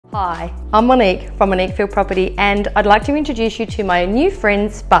Hi, I'm Monique from Monique Field Property, and I'd like to introduce you to my new friend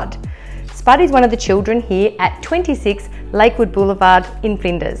Spud. Spud is one of the children here at 26 Lakewood Boulevard in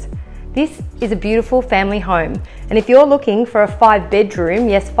Flinders. This is a beautiful family home, and if you're looking for a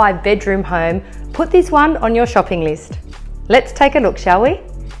 5-bedroom home, put this one on your shopping list. Let's take a look, shall we?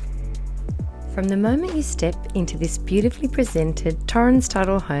 From the moment you step into this beautifully presented Torrens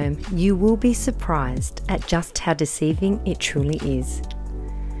title home, you will be surprised at just how deceiving it truly is.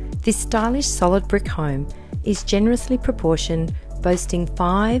 This stylish solid brick home is generously proportioned, boasting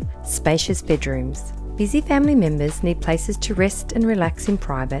 5 spacious bedrooms. Busy family members need places to rest and relax in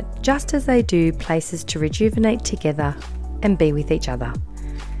private, just as they do places to rejuvenate together and be with each other.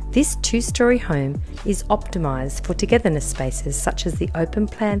 This 2-storey home is optimised for togetherness spaces such as the open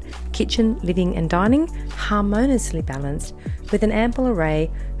plan kitchen, living and dining, harmoniously balanced with an ample array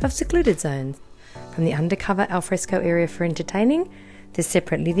of secluded zones, from the undercover alfresco area for entertaining, the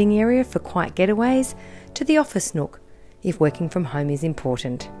separate living area for quiet getaways, to the office nook if working from home is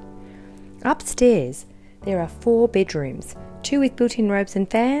important. Upstairs, there are 4 bedrooms, 2 with built-in robes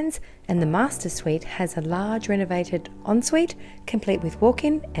and fans, and the master suite has a large renovated ensuite complete with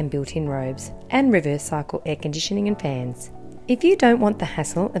walk-in and built-in robes and reverse cycle air conditioning and fans. If you don't want the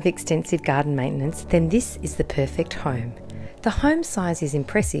hassle of extensive garden maintenance, then this is the perfect home. The home size is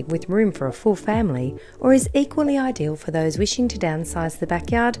impressive with room for a full family, or is equally ideal for those wishing to downsize the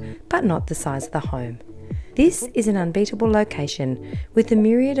backyard but not the size of the home. This is an unbeatable location with a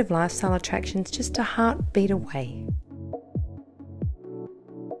myriad of lifestyle attractions just a heartbeat away.